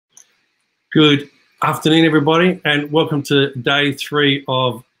Good afternoon, everybody, and welcome to day 3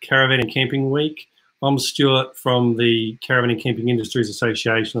 of Caravan and Camping Week. I'm Stuart from the Caravan and Camping Industries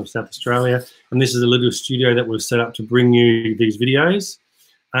Association of South Australia, and this is a little studio that we've set up to bring you these videos.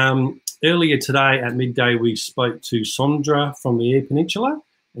 Earlier today at midday, we spoke to Sondra from the Eyre Peninsula,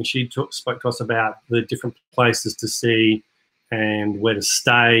 and she spoke to us about the different places to see and where to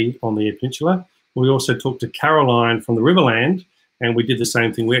stay on the Eyre Peninsula. We also talked to Caroline from the Riverland, and we did the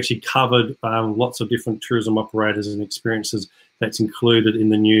same thing. We actually covered lots of different tourism operators and experiences that's included in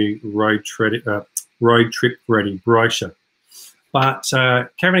the new Road Trip Ready brochure. But Caravan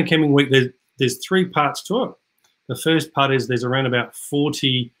and Camping Week, there's 3 parts to it. The first part is there's around about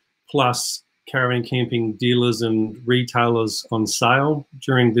 40 plus caravan camping dealers and retailers on sale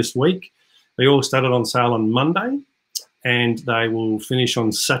during this week. They all started on sale on Monday, and they will finish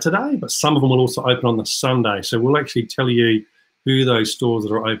on Saturday, but some of them will also open on the Sunday. So we'll actually tell you who those stores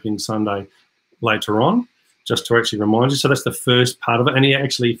that are opening Sunday later on, just to actually remind you. So that's the first part of it. And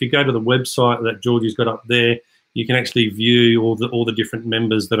actually, if you go to the website that Georgie's got up there, you can actually view all the different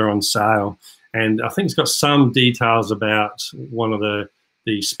members that are on sale. And I think it's got some details about one of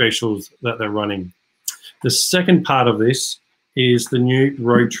the specials that they're running. The second part of this is the new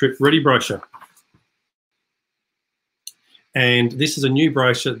Road Trip Ready brochure. And this is a new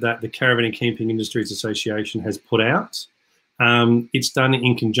brochure that the Caravan and Camping Industries Association has put out. It's done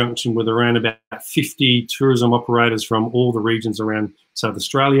in conjunction with around about 50 tourism operators from all the regions around South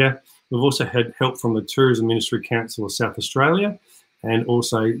Australia. We've also had help from the Tourism Ministry Council of South Australia, and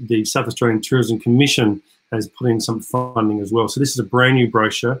also the South Australian Tourism Commission has put in some funding as well. So this is a brand new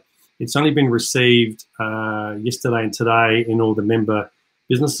brochure. It's only been received yesterday and today in all the member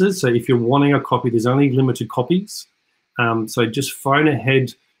businesses. So if you're wanting a copy, there's only limited copies. So just phone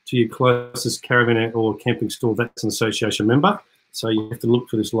ahead to your closest caravan or camping store that's an association member. So you have to look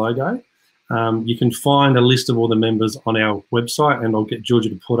for this logo. You can find a list of all the members on our website, and I'll get Georgia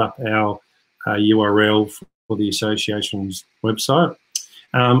to put up our URL for the association's website.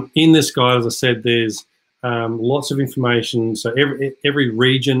 In this guide, as I said, there's lots of information. So every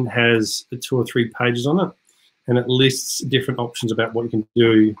region has 2 or 3 pages on it, and it lists different options about what you can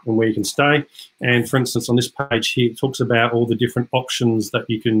do and where you can stay. And for instance, on this page here, it talks about all the different options that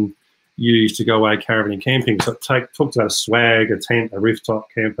you can use to go away caravan and camping. So it talks about a swag, a tent, a rooftop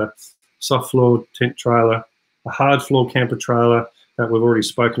camper, soft floor tent trailer, a hard floor camper trailer that we've already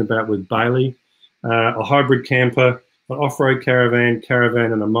spoken about with Bailey, a hybrid camper, an off-road caravan,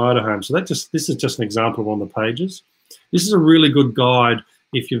 and a motorhome. So this is just an example of one of the pages. This is a really good guide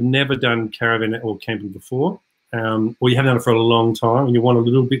if you've never done caravan or camping before, or you haven't done it for a long time and you want a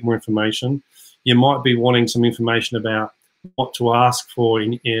little bit more information. You might be wanting some information about what to ask for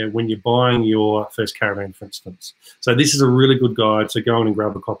when you're buying your first caravan, for instance. So this is a really good guide, so go on and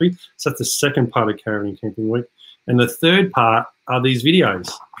grab a copy. So that's the second part of Caravan and Camping Week. And the third part are these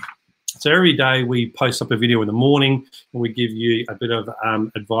videos. So every day we post up a video in the morning, and we give you a bit of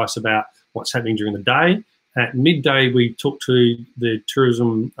advice about what's happening during the day. At midday, we talk to the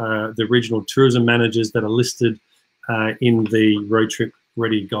regional tourism managers that are listed in the Road Trip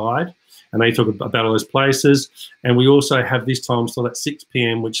Ready guide, and they talk about all those places. And we also have this time slot at 6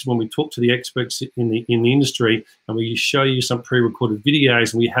 p.m, which is when we talk to the experts in the industry, and we show you some pre-recorded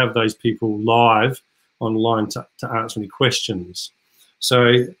videos, and we have those people live online to answer any questions.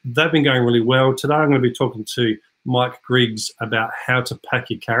 So they've been going really well. Today I'm going to be talking to Mike Griggs about how to pack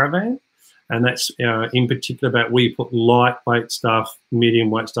your caravan, and that's in particular about where you put lightweight stuff,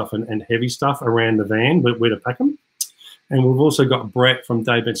 medium weight stuff, and heavy stuff around the van, where to pack them. And we've also got Brett from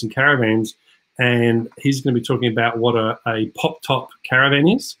Dave Benson Caravans, and he's going to be talking about what a Pop Top Caravan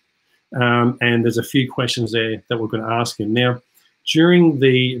is. And there's a few questions there that we're going to ask him. Now, during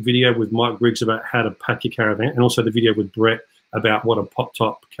the video with Mike Griggs about how to pack your caravan, and also the video with Brett about what a Pop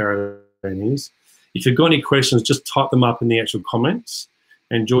Top Caravan is, if you've got any questions, just type them up in the actual comments,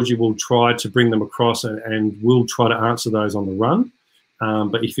 and Georgie will try to bring them across, and we'll try to answer those on the run.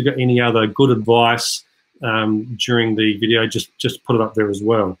 But if you've got any other good advice during the video, just put it up there as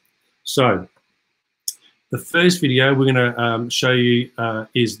well. So the first video we're going to show you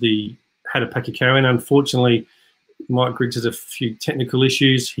is the how to pack your caravan. Unfortunately, Mike Griggs has a few technical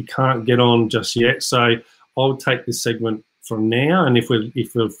issues. He can't get on just yet, so I'll take this segment from now, and if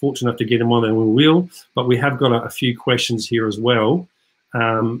we're fortunate enough to get him on, then we will. But we have got a few questions here as well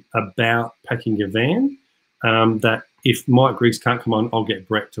about packing your van, that if Mike Griggs can't come on, I'll get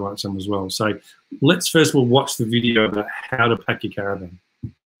Brett to answer them as well. So let's first of all watch the video about how to pack your caravan.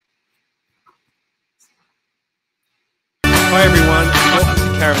 Hi everyone,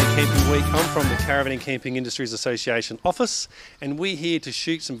 welcome to Caravan and Camping Week. I'm from the Caravan and Camping Industries Association office, and we're here to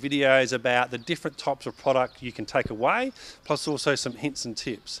shoot some videos about the different types of product you can take away, plus also some hints and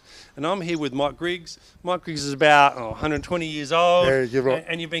tips. And I'm here with Mike Griggs. Mike Griggs is about 120 years old. Yeah, you're right.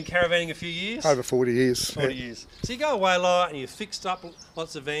 And you've been caravanning a few years? Over 40 years. 40 years. So you go away a lot and you've fixed up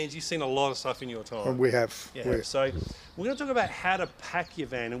lots of vans. You've seen a lot of stuff in your time. And we have. Yeah. So we're going to talk about how to pack your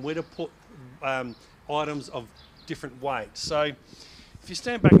van and where to put items of different weights. So if you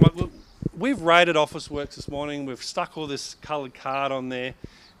stand back, Mike, look, we've raided Officeworks this morning. We've stuck all this coloured card on there,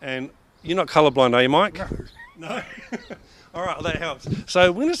 and you're not colourblind, are you, Mike? No. No? All right, well, that helps.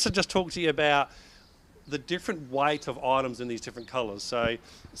 So we're going to just talk to you about the different weight of items in these different colours.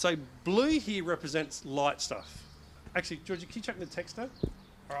 So blue here represents light stuff. Actually, Georgie, can you check the texter?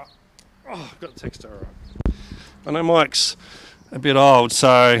 All right. Oh, I've got the texter, all right. I know Mike's a bit old,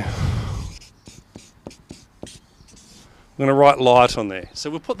 so I'm going to write light on there. So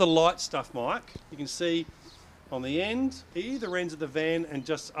we'll put the light stuff, Mike. You can see on the end, either ends of the van and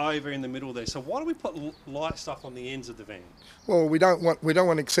just over in the middle there. So why do we put light stuff on the ends of the van? Well, we don't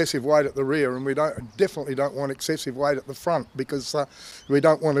want excessive weight at the rear, and we definitely don't want excessive weight at the front, because we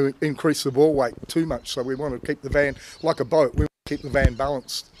don't want to increase the ball weight too much. So we want to keep the van like a boat. We want to keep the van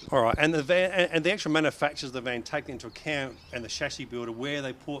balanced. All right, and the van and the actual manufacturers of the van take into account, and the chassis builder, where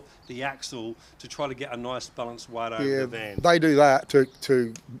they put the axle to try to get a nice balanced weight over the van. They do that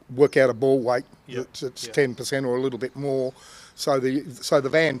to work out a ball weight that's 10% or a little bit more. So the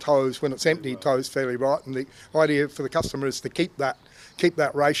van tows, when it's empty, tows fairly right, and the idea for the customer is to keep that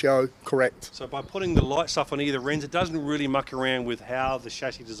ratio correct. So by putting the light stuff on either ends, it doesn't really muck around with how the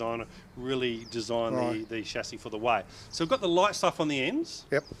chassis designer really designed the chassis for the weight. So we've got the light stuff on the ends.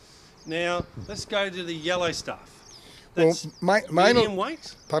 Yep. Now let's go to the yellow stuff. That's medium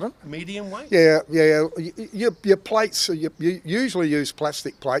weight? Pardon? Medium weight? Yeah. Your plates, you usually use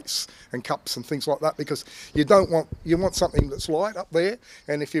plastic plates and cups and things like that, because you want something that's light up there,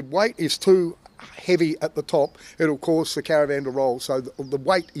 and if your weight is too heavy at the top, it'll cause the caravan to roll. So the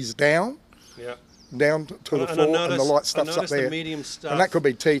weight is down. Yeah. Down to the floor, and the light stuff's up there. The medium stuff. And that could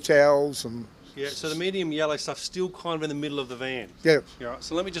be tea towels and. Yeah. So the medium yellow stuff's still kind of in the middle of the van. Yeah. All right.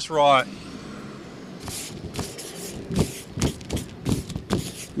 So let me just write.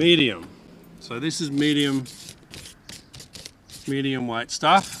 Medium. So this is medium weight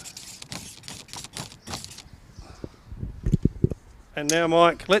stuff. And now,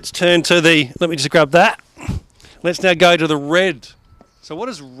 Mike, let's turn to let me just grab that. Let's now go to the red. So what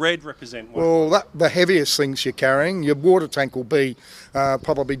does red represent? Well, the heaviest things you're carrying, your water tank will be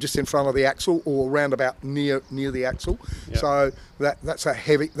probably just in front of the axle, or around about near the axle. Yep. So that's a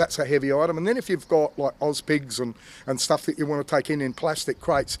heavy item. And then if you've got like Ozpigs and stuff that you want to take in plastic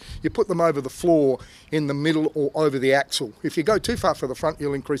crates, you put them over the floor in the middle or over the axle. If you go too far for the front,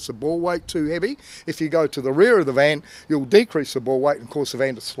 you'll increase the ball weight too heavy. If you go to the rear of the van, you'll decrease the ball weight and cause the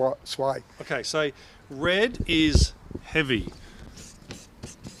van to sway. Okay, so red is heavy.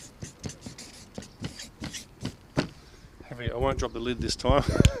 I won't drop the lid this time.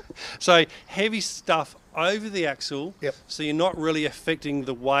 So heavy stuff over the axle. Yep. So you're not really affecting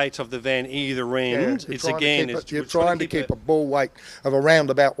the weight of the van either end. Yeah, you're trying to keep a ball weight of around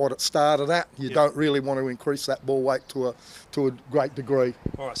about what it started at. You don't really want to increase that ball weight to a great degree.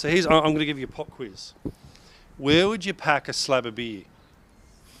 All right. So I'm going to give you a pop quiz. Where would you pack a slab of beer?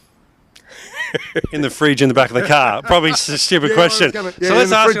 In the fridge in the back of the car. Probably a stupid question. So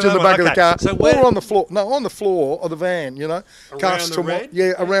let's ask you in the back of the car. So or on the floor. No, on the floor of the van, you know. Around the red?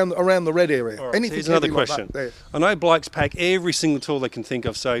 Yeah, around the red area. Right, anything. Here's another question. Like I know blokes pack every single tool they can think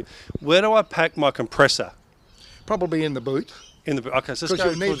of. So where do I pack my compressor? Probably in the boot. In the boot. Okay, so let's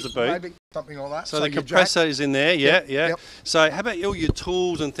go towards the boot. Maybe something like that. So the compressor is in there. Yeah. Yep. So how about all your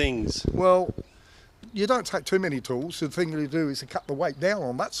tools and things? Well, you don't take too many tools. The thing you do is to cut the weight down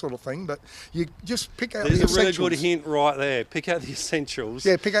on that sort of thing, but you just pick out the essentials. There's a really good hint right there. Pick out the essentials.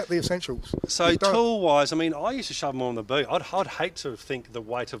 Yeah, pick out the essentials. So tool-wise, I mean, I used to shove them on the boot. I'd hate to think the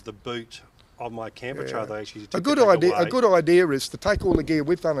weight of the boot of my camper trailer actually. A good idea is to take all the gear.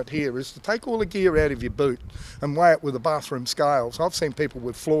 We've done it here. Is to take all the gear out of your boot and weigh it with a bathroom scale. So I've seen people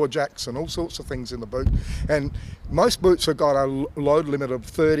with floor jacks and all sorts of things in the boot, and most boots have got a load limit of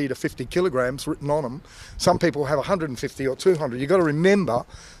 30 to 50 kilograms written on them. Some people have 150 or 200. You've got to remember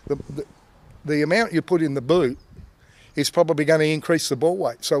the amount you put in the boot is probably going to increase the ball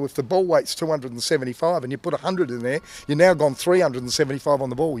weight. So if the ball weight's 275 and you put 100 in there, you're now gone 375 on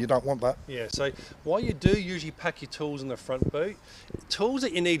the ball. You don't want that. Yeah, so while you do usually pack your tools in the front boot, tools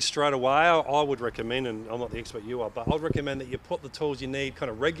that you need straight away, I would recommend, and I'm not the expert you are, but I'd recommend that you put the tools you need kind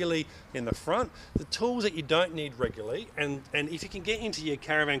of regularly in the front. The tools that you don't need regularly, and if you can get into your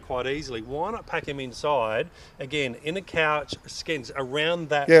caravan quite easily, why not pack them inside, again, in a couch, skins, around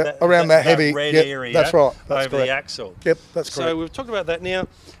that, that heavy red area, that's right, that's over correct. the axle. Yep, that's correct. So we've talked about that. Now,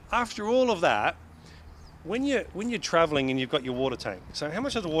 after all of that, when you're travelling and you've got your water tank, so how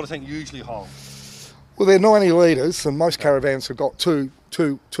much does the water tank usually hold? Well, they're 90 litres, and most caravans have got two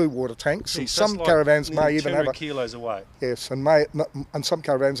water tanks. Yeah, and so some caravans may even have kilos of weight. Yes, and some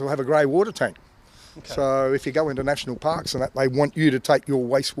caravans will have a grey water tank. Okay. So if you go into national parks and that, they want you to take your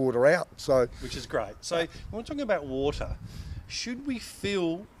wastewater out. So which is great. So when we're talking about water, should we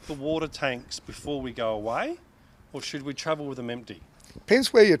fill the water tanks before we go away, or should we travel with them empty?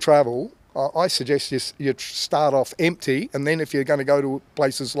 Depends where you travel. I suggest you start off empty, and then if you're going to go to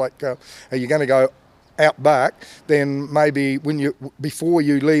places like you're going to go out back, then maybe before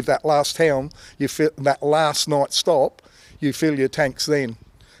you leave that last town, you fill that last night stop, you fill your tanks then.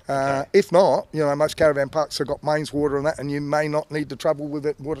 Okay. If not, most caravan parks have got mains water and that, and you may not need to travel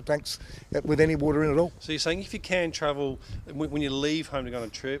with water tanks with any water in at all. So you're saying if you can travel, when you leave home to go on a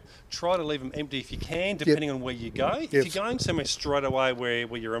trip, try to leave them empty if you can, depending on where you go. If you're going somewhere straight away where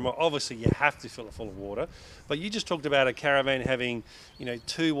you're remote, obviously you have to fill it full of water. But you just talked about a caravan having,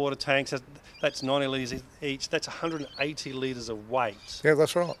 2 water tanks. That's 90 litres each. That's 180 litres of weight. Yeah,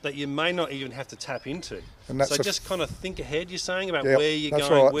 that's right. That you may not even have to tap into. And so just kind of think ahead, you're saying, about where you're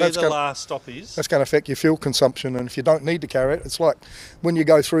going, right. where the last stop is. That's going to affect your fuel consumption, and if you don't need to carry it, it's like when you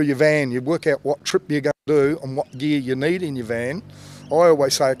go through your van, you work out what trip you're going to do and what gear you need in your van. I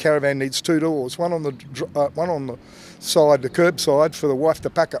always say a caravan needs 2 doors, one on the side, the curb side, for the wife to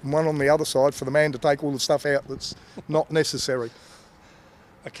pack it, and one on the other side for the man to take all the stuff out that's not necessary.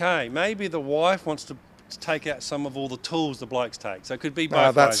 Okay, maybe the wife wants to take out some of all the tools the blokes take. So it could be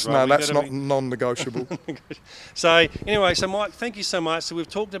both ways, right? No, that's not non-negotiable. So anyway, so Mike, thank you so much. So we've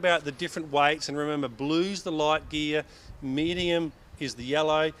talked about the different weights, and remember, blue's the light gear, medium is the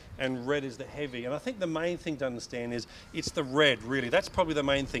yellow, and red is the heavy. And I think the main thing to understand is it's the red, really. That's probably the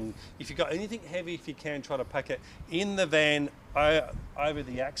main thing. If you've got anything heavy, if you can, try to pack it in the van over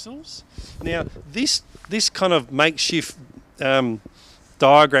the axles. Now, this kind of makeshift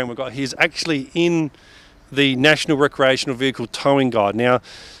diagram we've got here is actually in the National Recreational Vehicle Towing Guide. Now,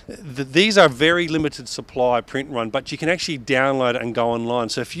 these are very limited supply print run, but you can actually download it and go online.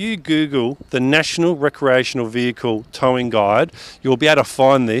 So if you Google the National Recreational Vehicle Towing Guide, you'll be able to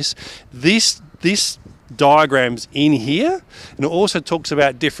find this. This diagram's in here, and it also talks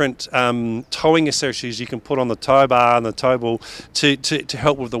about different towing accessories you can put on the tow bar and the tow ball to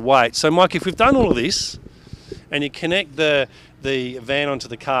help with the weight. So Mike, if we've done all of this, and you connect the van onto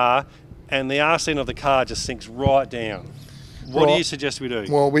the car, and the arse end of the car just sinks right down, what do you suggest we do?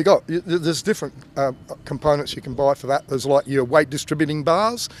 Well, there's different components you can buy for that. There's like your weight distributing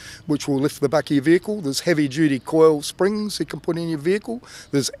bars, which will lift the back of your vehicle. There's heavy duty coil springs you can put in your vehicle.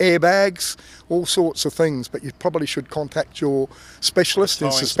 There's airbags, all sorts of things. But you probably should contact your specialist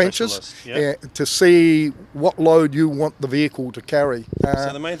in suspensions to see what load you want the vehicle to carry.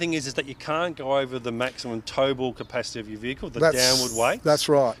 So the main thing is that you can't go over the maximum tow ball capacity of your vehicle, the downward weight. That's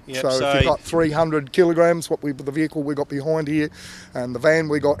right. Yep, so if you've got 300 kilograms, the vehicle we got behind here, and the van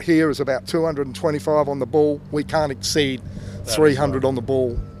we got here is about 225 on the ball. We can't exceed 300 on the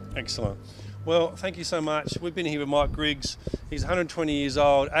ball. Excellent. Well, thank you so much. We've been here with Mike Griggs. He's 120 years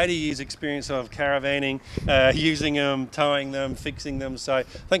old, 80 years experience of caravanning, using them, towing them, fixing them. So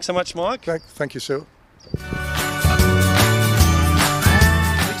thanks so much, Mike. Thank you, sir. We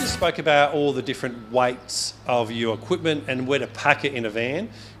just spoke about all the different weights of your equipment and where to pack it in a van.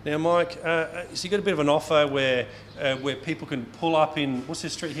 Now, Mike, so you got a bit of an offer where people can pull up in, what's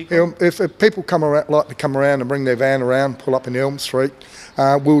this street here? If people like to come around and bring their van around, pull up in Elm Street,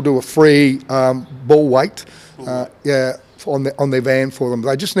 we'll do a free ball weight, on their van for them.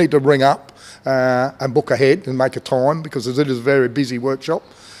 They just need to ring up and book ahead and make a time, because it is a very busy workshop,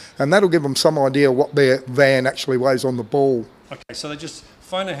 and that'll give them some idea what their van actually weighs on the ball. Okay, so they just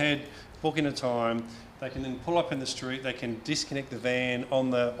phone ahead, book in a time. They can then pull up in the street. They can disconnect the van on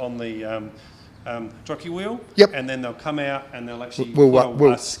the jockey wheel. Yep. And then they'll come out and they'll actually put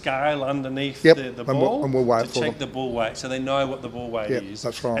a scale underneath the ball and we'll weigh to check the ball weight, so they know what the ball weight is.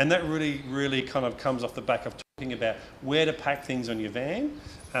 That's right. And that really kind of comes off the back of talking about where to pack things on your van,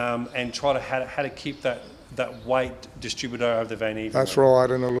 and try to how to keep that weight distributor over the van even. That's right,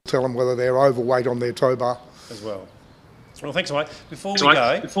 and it'll tell them whether they're overweight on their tow bar as well. Well, thanks, mate. Before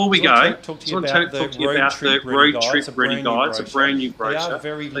we go, talk to you about the road trip ready guides. A brand new brochure.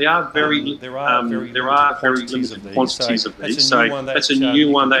 There are very limited quantities of these. So that's a new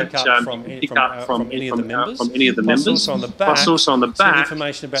one that you can pick up from any of the members. Plus, also on the back,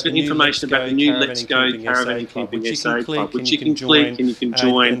 it's got information about the new Let's Go Caravan and Camping SA Club, which you can click and you can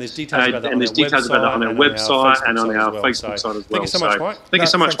join. And there's details about that on our website and on our Facebook site as well. Thank you so much, Mike. Thank you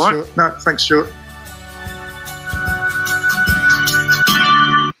so much, Mike. No, thanks, Stuart.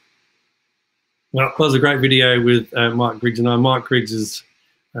 Well, that was a great video with Mike Griggs and I. Mike Griggs'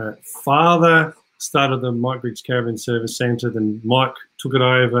 father started the Mike Griggs Caravan Service Centre, then Mike took it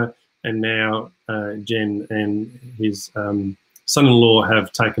over, and now Jen and his son-in-law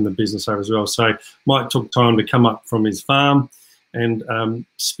have taken the business over as well. So Mike took time to come up from his farm, and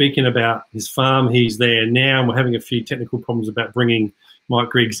speaking about his farm, he's there now, and we're having a few technical problems about bringing Mike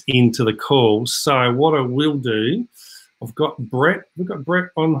Griggs into the call. So what I will do, I've got Brett. We've got Brett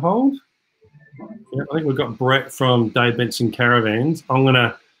on hold. Yeah, I think we've got Brett from Dave Benson Caravans. I'm going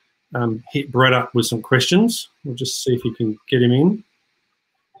to hit Brett up with some questions. We'll just see if you can get him in.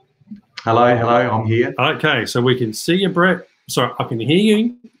 Hello, I'm here. Okay, so we can see you, Brett. Sorry, I can hear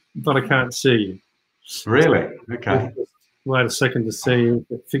you, but I can't see you. Really? Okay. Wait a second to see if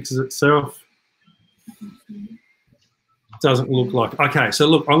it fixes itself. Doesn't look like. Okay, so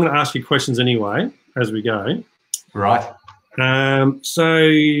look, I'm going to ask you questions anyway as we go. Right. So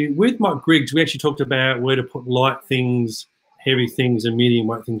with Mike Griggs, we actually talked about where to put light things, heavy things, and medium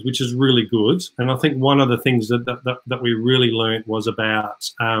weight things, which is really good. And I think one of the things that we really learned was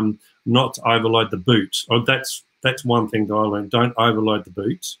about not to overload the boot. Or that's one thing that I learned. Don't overload the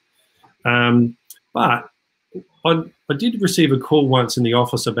boot. But I did receive a call once in the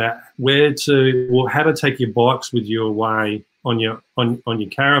office about how to take your bikes with you away on your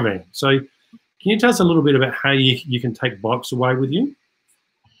caravan. So can you tell us a little bit about how you can take bikes away with you?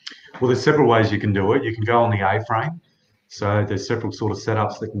 Well, there's several ways you can do it. You can go on the A-frame. So there's several sort of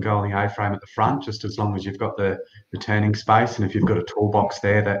setups that can go on the A-frame at the front, just as long as you've got the turning space. And if you've got a toolbox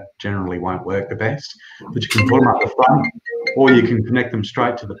there, that generally won't work the best. But you can put them up the front, or you can connect them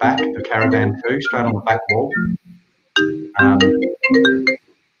straight to the back of the caravan too, straight on the back wall.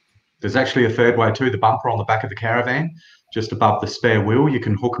 There's actually a third way too, the bumper on the back of the caravan, just above the spare wheel. You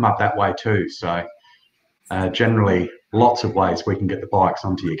can hook them up that way too. So generally, lots of ways we can get the bikes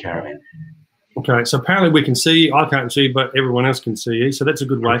onto your caravan. Okay, so apparently we can see you. I can't see you, but everyone else can see you, so that's a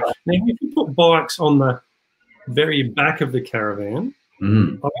good way. Okay. Now, if you put bikes on the very back of the caravan,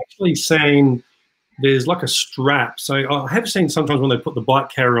 I've actually seen there's like a strap. So I have seen sometimes when they put the bike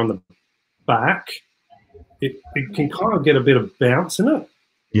carrier on the back, it can kind of get a bit of bounce in it.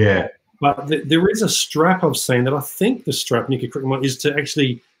 Yeah. But there is a strap I've seen that I think the strap, and you can correct me, is to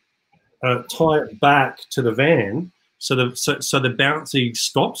actually tie it back to the van so the bouncy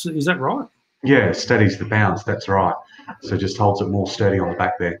stops. Is that right? Yeah, steadies the bounce. That's right. So just holds it more sturdy on the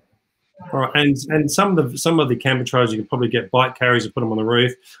back there. All right, and some of the camper trailers you can probably get bike carriers and put them on the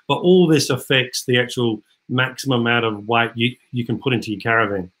roof, but all this affects the actual maximum amount of weight you can put into your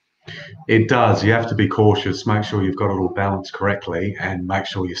caravan. It does. You have to be cautious. Make sure you've got it all balanced correctly, and make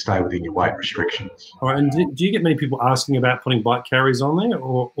sure you stay within your weight restrictions. All right. And do you get many people asking about putting bike carriers on there,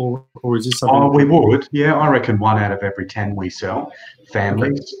 or is this something? Oh, we would. Yeah, I reckon 1 out of every 10 we sell.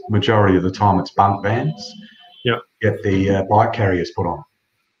 Families. Okay. Majority of the time, it's bunk vans. Yeah. Get the bike carriers put on.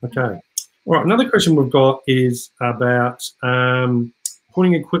 Okay. All right. Another question we've got is about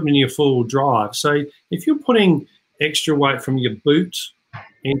putting equipment in your four-wheel drive. So if you're putting extra weight from your boot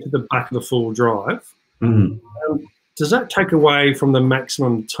into the back of the four-wheel drive, does that take away from the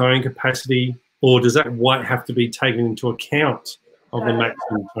maximum towing capacity, or does that weight have to be taken into account of the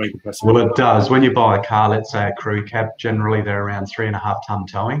maximum towing capacity? Well, it does. When you buy a car, let's say a crew cab, generally they're around 3.5 ton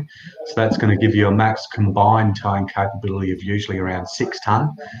towing. So that's going to give you a max combined towing capability of usually around 6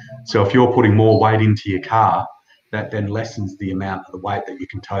 ton. So if you're putting more weight into your car, that then lessens the amount of the weight that you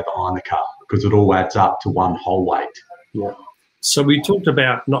can tow behind the car, because it all adds up to one whole weight. Yeah. So we talked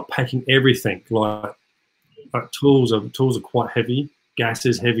about not packing everything, like tools are quite heavy, gas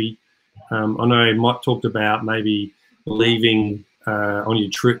is heavy. I know Mike talked about maybe leaving on your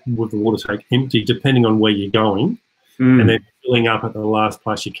trip with the water tank empty, depending on where you're going, and then filling up at the last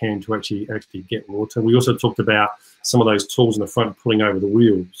place you can to actually get water. We also talked about some of those tools in the front pulling over the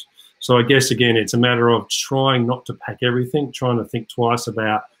wheels. So I guess, again, it's a matter of trying not to pack everything, trying to think twice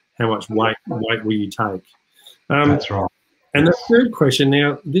about how much weight will you take. That's right. And the third question,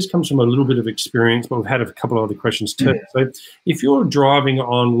 now, this comes from a little bit of experience, but we've had a couple of other questions too. So if you're driving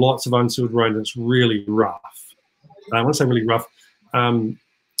on lots of unsealed road and it's really rough, when I say really rough,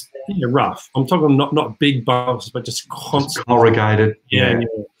 rough. I'm talking not big bumps, but just constant. Corrugated. Yeah.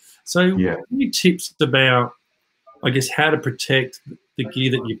 So any tips about, I guess, how to protect the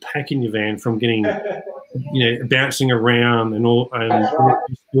gear that you pack in your van from getting, bouncing around and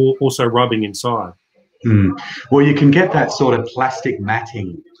also rubbing inside? Well, you can get that sort of plastic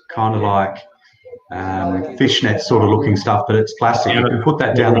matting, kind of like fishnet sort of looking stuff, but it's plastic. You can put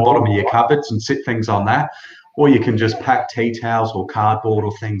that down the bottom of your cupboards and sit things on that, or you can just pack tea towels or cardboard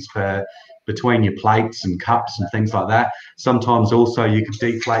or things for between your plates and cups and things like that. Sometimes also you can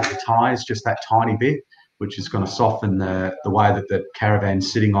deflate the tyres just that tiny bit, which is going to soften the way that the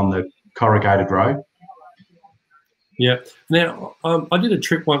caravan's sitting on the corrugated road. Yeah. Now, I did a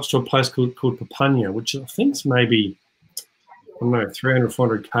trip once to a place called Papunya, which I think is maybe, 300,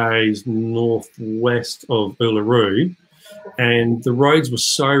 400 k's northwest of Uluru, and the roads were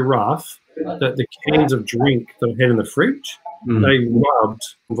so rough that the cans of drink that I had in the fridge, they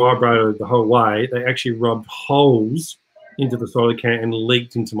vibrated the whole way. They actually rubbed holes into the side of the can and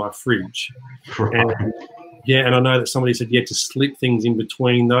leaked into my fridge. Right. And I know that somebody said you had to slip things in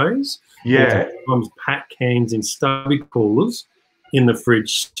between those. Yeah. Sometimes pack cans in stubby coolers in the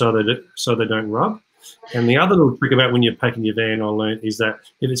fridge so they don't rub. And the other little trick about when you're packing your van, I learned, is that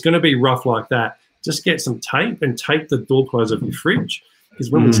if it's going to be rough like that, just get some tape and tape the door close of your fridge. Because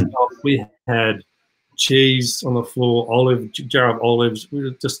when we had cheese on the floor, jar of olives,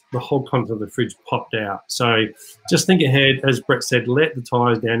 just the whole content of the fridge popped out. So just think ahead, as Brett said, let the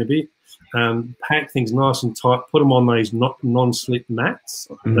tyres down a bit, pack things nice and tight, put them on those non-slip mats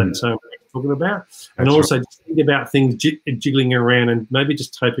that we're talking about, and also just think about things jiggling around and maybe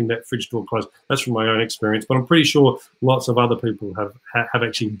just taping that fridge door closed. That's from my own experience, but I'm pretty sure lots of other people have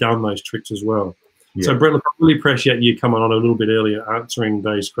actually done those tricks as well. Yeah. So, Brett, look, I really appreciate you coming on a little bit earlier answering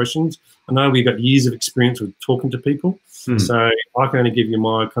those questions. I know we've got years of experience with talking to people, so I can only give you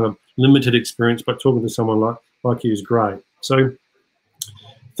my kind of limited experience, but talking to someone like you is great. So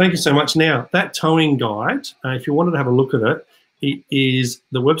thank you so much. Now, that towing guide, if you wanted to have a look at it, the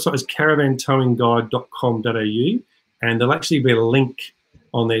website is caravantowingguide.com.au, and there'll actually be a link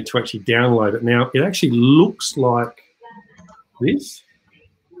on there to actually download it. Now, it actually looks like this.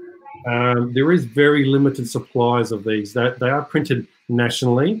 There is very limited supplies of these. They are printed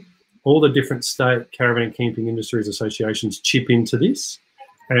nationally. All the different state caravan and camping industries associations chip into this,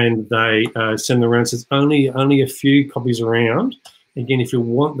 and they send them around. So there's only a few copies around. Again, if you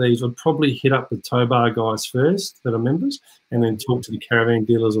want these, I'd probably hit up the tow bar guys first that are members, and then talk to the caravan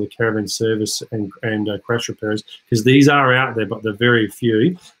dealers or the caravan service and crash repairers, because these are out there, but they're very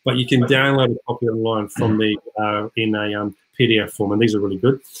few. But you can download a copy online from the in a PDF form, and these are really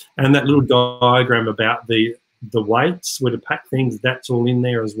good. And that little diagram about the weights, where to pack things, that's all in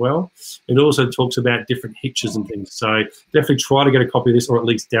there as well. It also talks about different hitches and things. So definitely try to get a copy of this, or at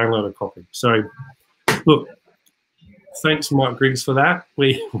least download a copy. So look, thanks, Mike Griggs, for that.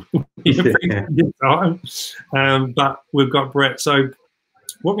 We appreciate your time. But we've got Brett. So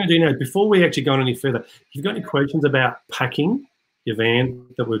what we're going to do now, before we actually go on any further, if you've got any questions about packing your van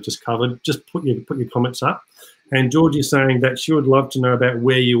that we've just covered, just put your comments up. And Georgie is saying that she would love to know about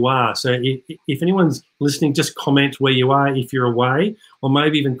where you are. So if anyone's listening, just comment where you are if you're away, or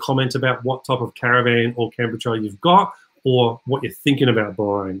maybe even comment about what type of caravan or camper trailer you've got, or what you're thinking about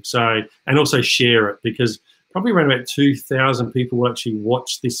buying. So, and also share it, because probably around about 2,000 people will actually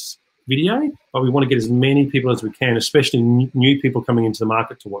watch this video, but we want to get as many people as we can, especially new people coming into the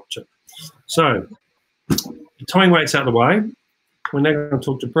market to watch it. So the towing weight's out of the way. We're now going to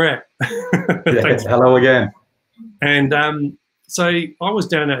talk to Brett. Thanks. Hello again. And so I was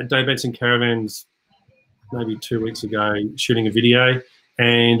down at Dave Benson Caravans maybe 2 weeks ago shooting a video,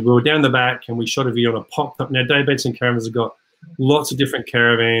 and we were down the back and we shot a video on a Pop Top. Now, Dave Benson Caravans have got lots of different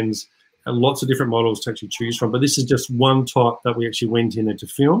caravans and lots of different models to actually choose from, but this is just one type that we actually went in there to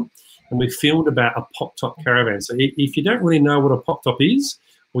film, and we filmed about a Pop Top caravan. So if you don't really know what a Pop Top is,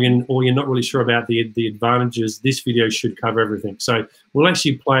 or you're not really sure about the advantages, this video should cover everything. So we'll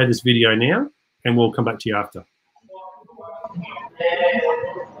actually play this video now, and we'll come back to you after.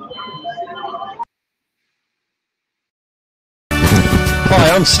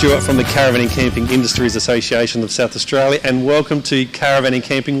 Hi, I'm Stuart from the Caravan and Camping Industries Association of South Australia, and welcome to Caravan and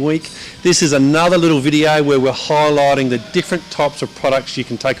Camping Week. This is another little video where we're highlighting the different types of products you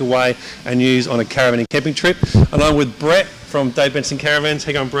can take away and use on a caravan and camping trip. And I'm with Brett from Dave Benson Caravans. How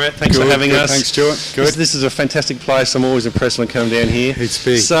you going, Brett? Thanks for having us. Thanks, Stuart. Good. This is a fantastic place. I'm always impressed when I come down here. It's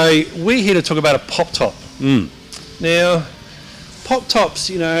big. So we're here to talk about a Pop Top. Now, Pop Tops,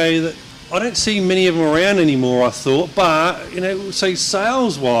 you know, I don't see many of them around anymore, I thought, but, you know, so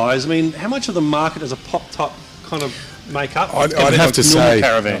sales-wise, I mean, how much of the market is a Pop Top kind of make up? I'd have to say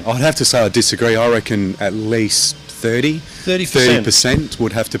caravan? I'd have to say I disagree. I reckon at least 30%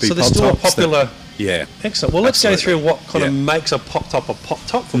 would have to be so pop tops. So they're still a popular... Yeah. Excellent. Well, let's go through what kind of makes a pop top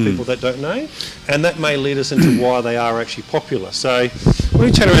for people that don't know, and that may lead us into why they are actually popular. So when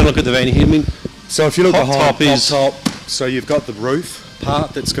we turn around and look at the van here, I mean, so if you look behind pop top, so you've got the roof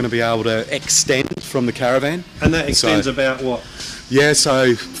part that's going to be able to extend from the caravan, and that extends about what? Yeah,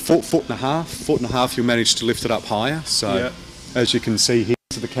 so foot and a half. You'll manage to lift it up higher. So as you can see here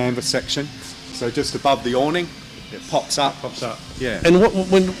to the canvas section, so just above the awning. It pops up. Yeah. And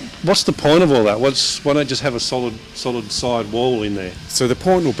what's the point of all that? Why not just have a solid side wall in there? So the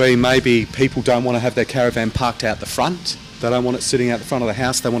point will be maybe people don't want to have their caravan parked out the front. They don't want it sitting out the front of the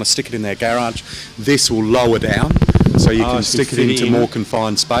house. They want to stick it in their garage. This will lower down, so you can stick it into more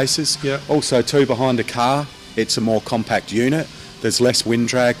confined spaces. Yeah. Also, too, behind a car, it's a more compact unit. There's less wind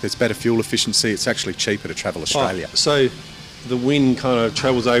drag. There's better fuel efficiency. It's actually cheaper to travel Australia. So the wind kind of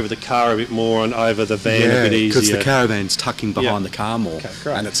travels over the car a bit more and over the van a bit easier. Because the caravan's tucking behind the car more,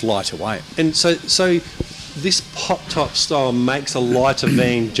 and it's lighter weight. And so this pop top style makes a lighter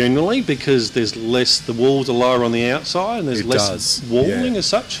van generally because there's less. The walls are lower on the outside, and there's less walling as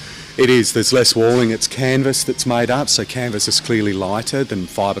such. It is. There's less walling. It's canvas that's made up, so canvas is clearly lighter than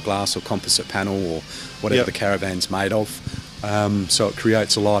fiberglass or composite panel or whatever the caravan's made of. So it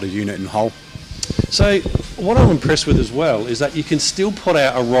creates a lighter unit and hull. So what I'm impressed with as well is that you can still put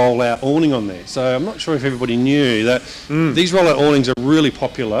out a roll-out awning on there. So I'm not sure if everybody knew that these roll-out awnings are really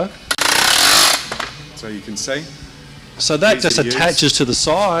popular. So you can see. So that just attaches to the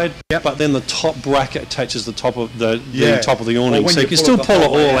side, but then the top bracket attaches the top of the top of the awning. So you can still pull it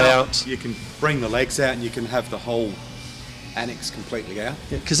all out. You can bring the legs out and you can have the whole annex completely out.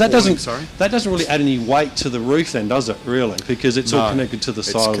 Because that doesn't really add any weight to the roof then, does it, really? Because it's all connected to the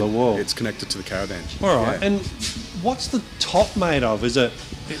side of the wall. It's connected to the caravan. All right. And what's the top made of? Is it...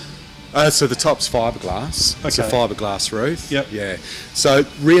 So the top's fiberglass. Okay. It's a fiberglass roof. Yep. Yeah. So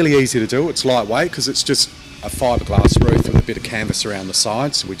really easy to do. It's lightweight because it's just a fiberglass roof with a bit of canvas around the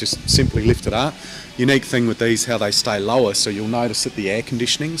sides. So we just simply lift it up. Unique thing with these, how they stay lower. So you'll notice that the air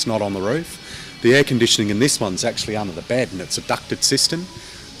conditioning's not on the roof. The air conditioning in this one's actually under the bed, and it's a ducted system.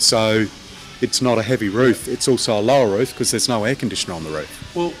 So it's not a heavy roof. It's also a lower roof because there's no air conditioner on the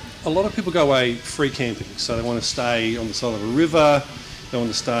roof. Well, a lot of people go away free camping. So they want to stay on the side of a river. They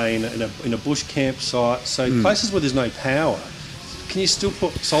want to stay in a bush campsite. So places where there's no power, can you still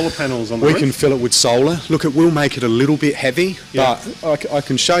put solar panels on the roof? We can fill it with solar. Look, it will make it a little bit heavy, but I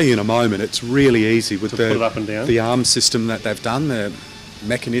can show you in a moment. It's really easy with put it up and down. The arm system that they've done, the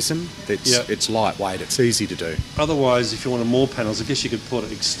mechanism. It's lightweight. It's easy to do. Otherwise, if you wanted more panels, I guess you could put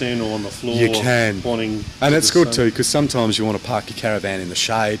it external on the floor. You can. And it's good too, because sometimes you want to park your caravan in the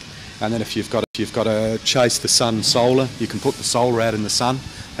shade. And then if you've got to chase the sun solar, you can put the solar out in the sun,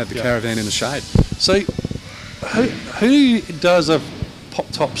 have the caravan in the shade. So who does a pop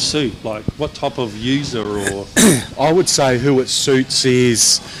top suit? Like what type of user? Or I would say who it suits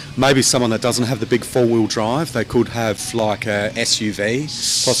is maybe someone that doesn't have the big four-wheel drive. They could have like a SUV,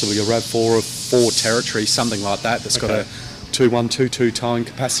 possibly a RAV4 or 4 Territory, something like that, that's got a 2 ton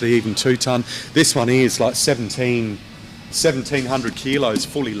capacity, even 2 ton. This one is like 1,700 kilos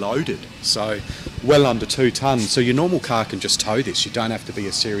fully loaded, so well under 2 tons. So your normal car can just tow this. You don't have to be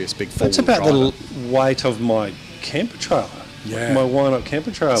a serious big four-wheel driver. That's about the weight of my camper trailer. Yeah. My why-not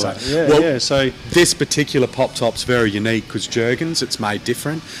camper trailer. So this particular pop top's very unique because Jurgens, it's made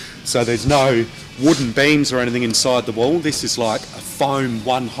different. So there's no wooden beams or anything inside the wall. This is like a foam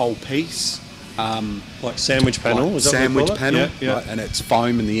one whole piece. Like sandwich panel? Like sandwich panel, and it's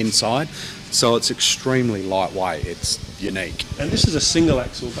foam in the inside. So it's extremely lightweight. It's unique. And this is a single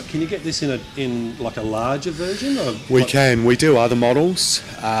axle, but can you get this in like a larger version? Or we can. We do other models.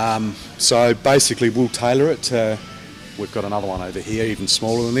 So basically, we'll tailor it to. We've got another one over here, even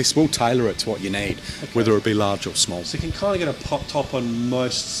smaller than this. We'll tailor it to what you need, whether it be large or small. So you can kind of get a pop top on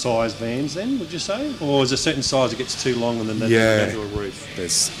most size vans then, would you say? Or is there a certain size it gets too long and then they go to a roof?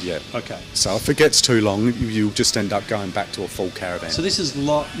 Okay. So if it gets too long, you'll just end up going back to a full caravan. So this is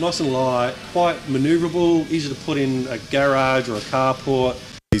nice and light, quite manoeuvrable, easy to put in a garage or a carport.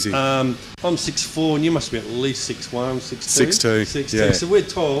 Easy. I'm 6'4", and you must be at least 6'1", 6'2". 6'2", yeah. So we're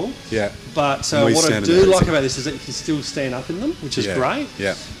tall. Yeah. But what I do like about this is that you can still stand up in them, which is great.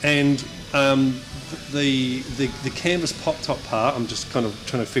 Yeah. And the canvas pop top part, I'm just kind of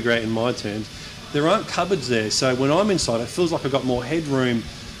trying to figure out in my terms, there aren't cupboards there. So when I'm inside, it feels like I've got more headroom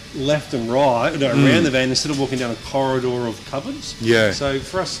left and right around the van instead of walking down a corridor of cupboards. Yeah. So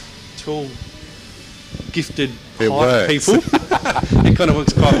for us tall gifted pipe people, it kind of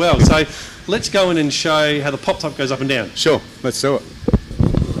works quite well. So let's go in and show how the pop top goes up and down. Sure, let's do it.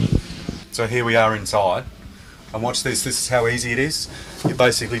 So here we are inside, and watch this. This is how easy it is. You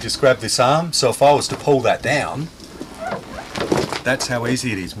basically just grab this arm. So if I was to pull that down, that's how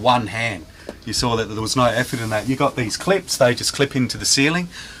easy it is. One hand. You saw that there was no effort in that. You got these clips. They just clip into the ceiling.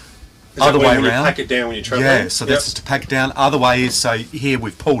 Other way around. You pack it down when you're traveling? Yeah, so that's just to pack it down. Other way is, so here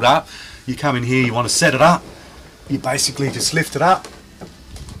we've pulled up. You come in here, you want to set it up. You basically just lift it up,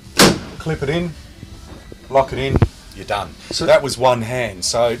 clip it in, lock it in, you're done. So that was one hand,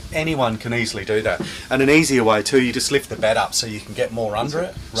 so anyone can easily do that. And an easier way too, you just lift the bed up so you can get more under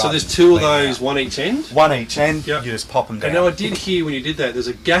it. So there's two of those, one each end? One each end, you just pop them down. And now I did hear when you did that, there's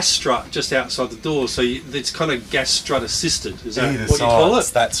a gas strut just outside the door, so it's kind of gas strut assisted. Is that what you call it?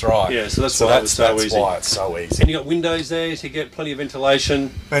 That's right. Yeah, so that's why it's so easy. That's why it's so easy. And you got windows there to get plenty of ventilation.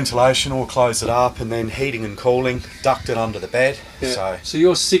 Ventilation, or close it up, and then heating and cooling, ducted under the bed. Yeah. So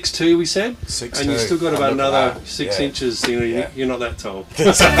you're 6'2", we said? 6'2". And you've still got about another 6 inches, you know, you're not that tall.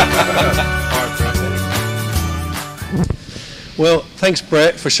 Well, thanks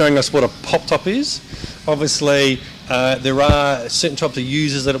Brett for showing us what a pop top is. Obviously there are certain types of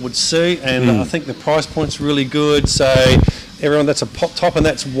users that it would suit, and I think the price point's really good. So everyone, that's a pop top, and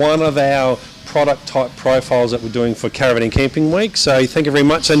that's one of our product type profiles that we're doing for Caravan and Camping Week. So thank you very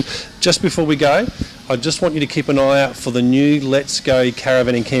much. And just before we go, I just want you to keep an eye out for the new Let's Go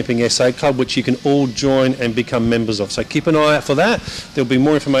Caravan and Camping SA Club, which you can all join and become members of. So keep an eye out for that. There'll be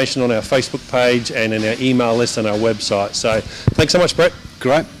more information on our Facebook page and in our email list and our website. So thanks so much, Brett.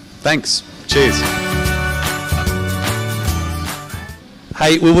 Great. Thanks. Cheers.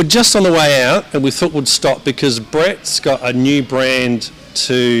 Hey, we were just on the way out and we thought we'd stop because Brett's got a new brand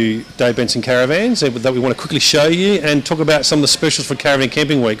to Dave Benson Caravans that we want to quickly show you and talk about some of the specials for Caravan and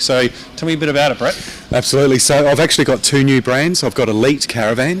Camping Week. So tell me a bit about it, Brett. Absolutely. So I've actually got two new brands. I've got Elite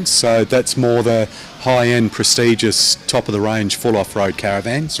Caravans, so that's more the high-end, prestigious, top-of-the-range, full off-road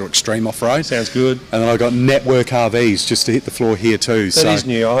caravans or extreme off-road. Sounds good. And then I've got Network RVs just to hit the floor here too. That is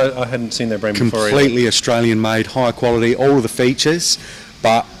new. I hadn't seen that brand before. Completely Australian-made, high quality, all of the features,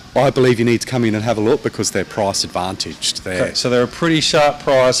 but I believe you need to come in and have a look because they're price advantaged there. Okay, so they're a pretty sharp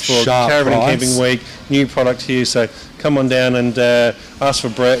price for Caravan and Camping Week, new product here, so come on down and ask for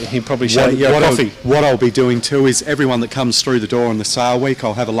Brett. He'll probably show you a coffee. What I'll be doing too is everyone that comes through the door on the sale week,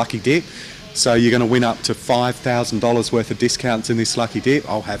 I'll have a lucky dip. So you're going to win up to $5,000 worth of discounts in this lucky dip.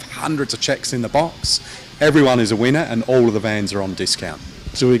 I'll have hundreds of checks in the box. Everyone is a winner and all of the vans are on discount.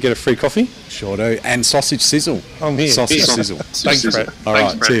 Do we get a free coffee? Sure do. And sausage sizzle. I'm here. Sausage sizzle. Thanks, Brett. All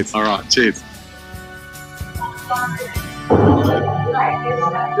right, cheers. All right, cheers. I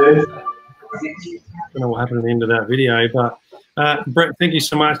don't know what happened at the end of that video, but Brett, thank you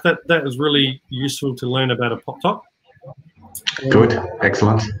so much. That was really useful to learn about a pop top. Good,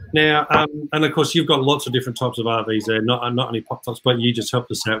 excellent. Now, and of course, you've got lots of different types of RVs there, not only pop tops, but you just helped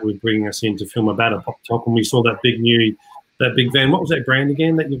us out with bringing us in to film about a pop top, and we saw that big van. What was that brand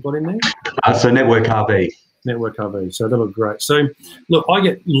again that you've got in there? So Network RV. Network RV. So that looked great. So look, I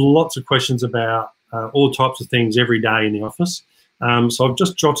get lots of questions about all types of things every day in the office. So I've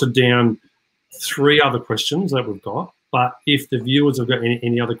just jotted down 3 other questions that we've got. But if the viewers have got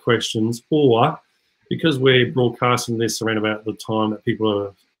any other questions, or because we're broadcasting this around about the time that people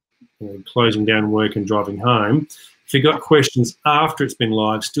are closing down work and driving home, if you've got questions after it's been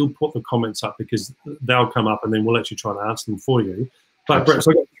live, still put the comments up because they'll come up and then we'll actually try to answer them for you. But Brett,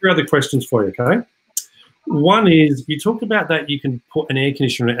 so I've got 3 other questions for you, okay? One is, you talked about that you can put an air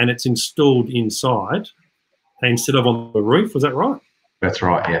conditioner and it's installed inside instead of on the roof. Was that right? That's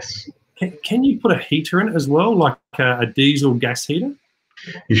right, yes. Can you put a heater in it as well, like a diesel gas heater?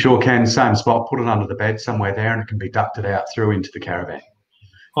 You sure can. Same spot. Put it under the bed somewhere there and it can be ducted out through into the caravan.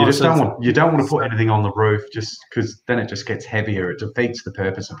 You don't want to put anything on the roof just because then it just gets heavier. It defeats the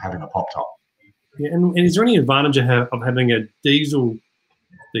purpose of having a pop top. Yeah, and is there any advantage of having a diesel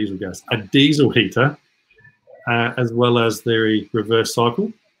heater as well as the reverse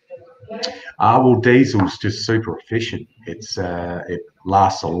cycle? Well, diesel's just super efficient. It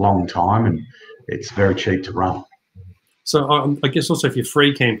lasts a long time and it's very cheap to run. So I guess also if you're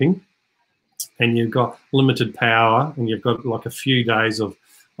free camping and you've got limited power and you've got like a few days of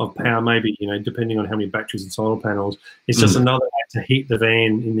power, maybe, depending on how many batteries and solar panels, it's just another way to heat the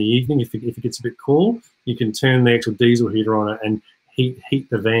van in the evening. If it gets a bit cool, you can turn the actual diesel heater on it and heat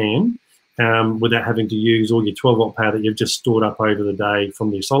the van without having to use all your 12-volt power that you've just stored up over the day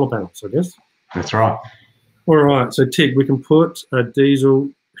from your solar panels, I guess. That's right. All right, so Tig, we can put a diesel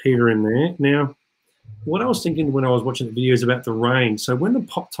heater in there. Now, what I was thinking when I was watching the videos about the range, so when the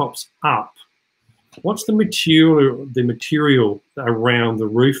pop top's up, what's the material around the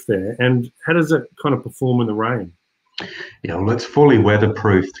roof there, and how does it kind of perform in the rain? Yeah, well, it's fully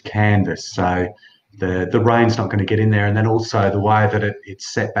weatherproofed canvas, so the rain's not going to get in there. And then also the way that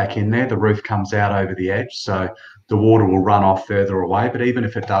it's set back in there, the roof comes out over the edge, so the water will run off further away. But even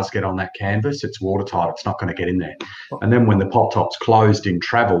if it does get on that canvas, it's watertight. It's not going to get in there. And then when the pop top's closed in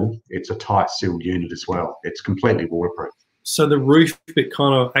travel, it's a tight sealed unit as well. It's completely waterproof. So the roof bit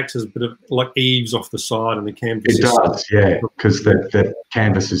kind of acts as a bit of like eaves off the side, and the canvas. It does, yeah, because the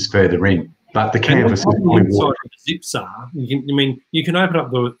canvas is further in. But the canvas is fully waterproof. Zips are. You can open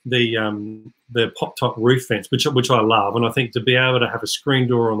up the pop top roof vents, which I love, and I think to be able to have a screen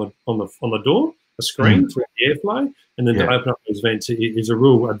door on the door, a screen to the airflow, and then to open up those vents is a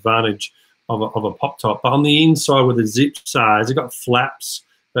real advantage of a pop top. But on the inside where the zips are, has it got flaps?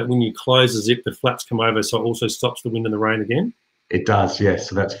 But when you close the zip, the flaps come over, so it also stops the wind and the rain again? It does, yes.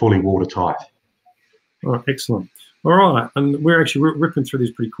 So that's fully watertight. All right, excellent. All right, and we're actually ripping through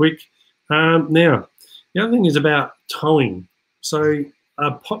this pretty quick. Now, the other thing is about towing. So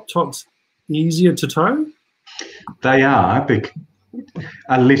are pop tops easier to tow? They are,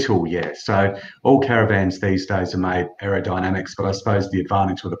 a little, yeah. So all caravans these days are made aerodynamics, but I suppose the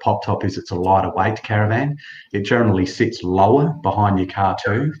advantage with a pop top is it's a lighter weight caravan. It generally sits lower behind your car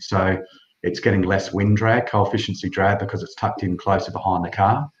too, so it's getting less wind drag, coefficiency drag, because it's tucked in closer behind the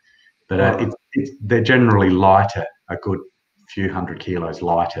car. But they're generally lighter, a good few hundred kilos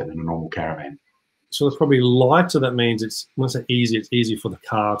lighter than a normal caravan. So it's probably lighter. That means when I say easy, it's easy for the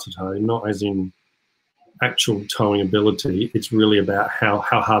car to tow, not as in actual towing ability. It's really about how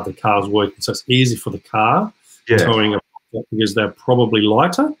hard the car's working. So it's easy for the car towing because they're probably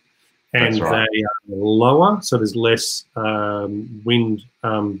lighter and they are lower, so there's less wind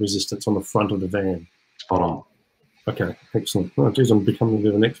resistance on the front of the van. Spot on. Okay, excellent. Oh, geez, I'm becoming a bit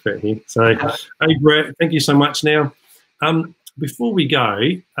of an expert here. So, hey, Brett, thank you so much. Now, before we go,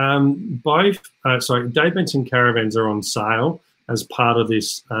 Dave Benson Caravans are on sale as part of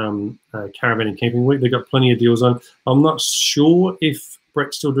this Caravan and Camping Week. They've got plenty of deals on. I'm not sure if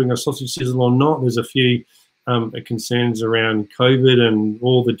Brett's still doing a sausage sizzle or not. There's a few concerns around COVID and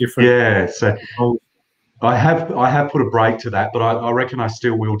all the different... Yeah, so I have put a break to that, but I reckon I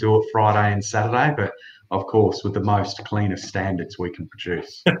still will do it Friday and Saturday, but of course with the most cleanest standards we can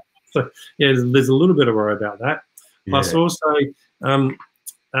produce. So, yeah, there's a little bit of worry about that. Yeah. Plus also,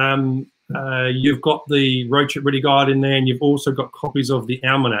 you've got the Road Trip Ready Guide in there, and you've also got copies of the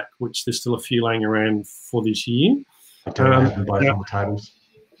Almanac, which there's still a few laying around for this year. I don't have them both on the tables.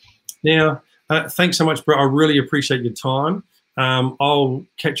 Now, thanks so much, Brett. I really appreciate your time. I'll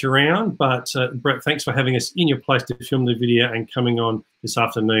catch you around, but Brett, thanks for having us in your place to film the video and coming on this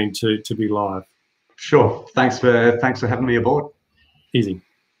afternoon to be live. Sure. Thanks for having me aboard. Easy.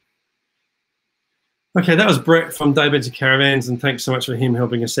 Okay, that was Brett from Dave Benson Caravans, and thanks so much for him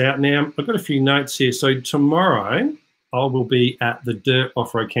helping us out. Now, I've got a few notes here. So tomorrow, I will be at the Dirt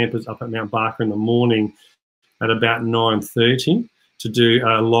Off-Road Campers up at Mount Barker in the morning at about 9:30 to do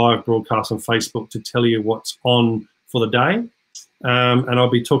a live broadcast on Facebook to tell you what's on for the day. And I'll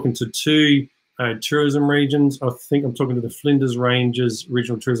be talking to two tourism regions. I think I'm talking to the Flinders Ranges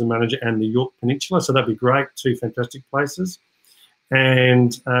Regional Tourism Manager and the York Peninsula, so that'd be great, two fantastic places.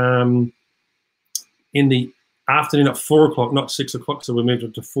 And in the afternoon at 4 o'clock, not 6 o'clock, so we moved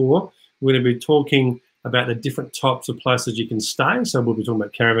it to 4, we're going to be talking about the different types of places you can stay. So we'll be talking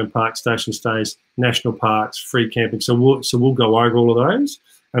about caravan parks, station stays, national parks, free camping. So we'll go over all of those.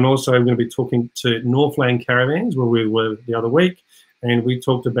 And also I'm going to be talking to Northland Caravans, where we were the other week, and we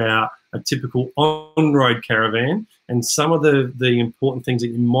talked about a typical on-road caravan and some of the important things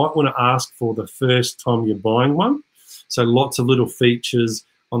that you might want to ask for the first time you're buying one. So lots of little features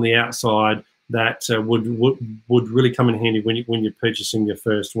on the outside that would really come in handy when you're purchasing your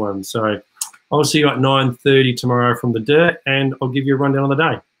first one. So I'll see you at 9:30 tomorrow from the Dirt, and I'll give you a rundown of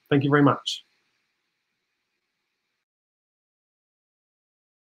the day. Thank you very much.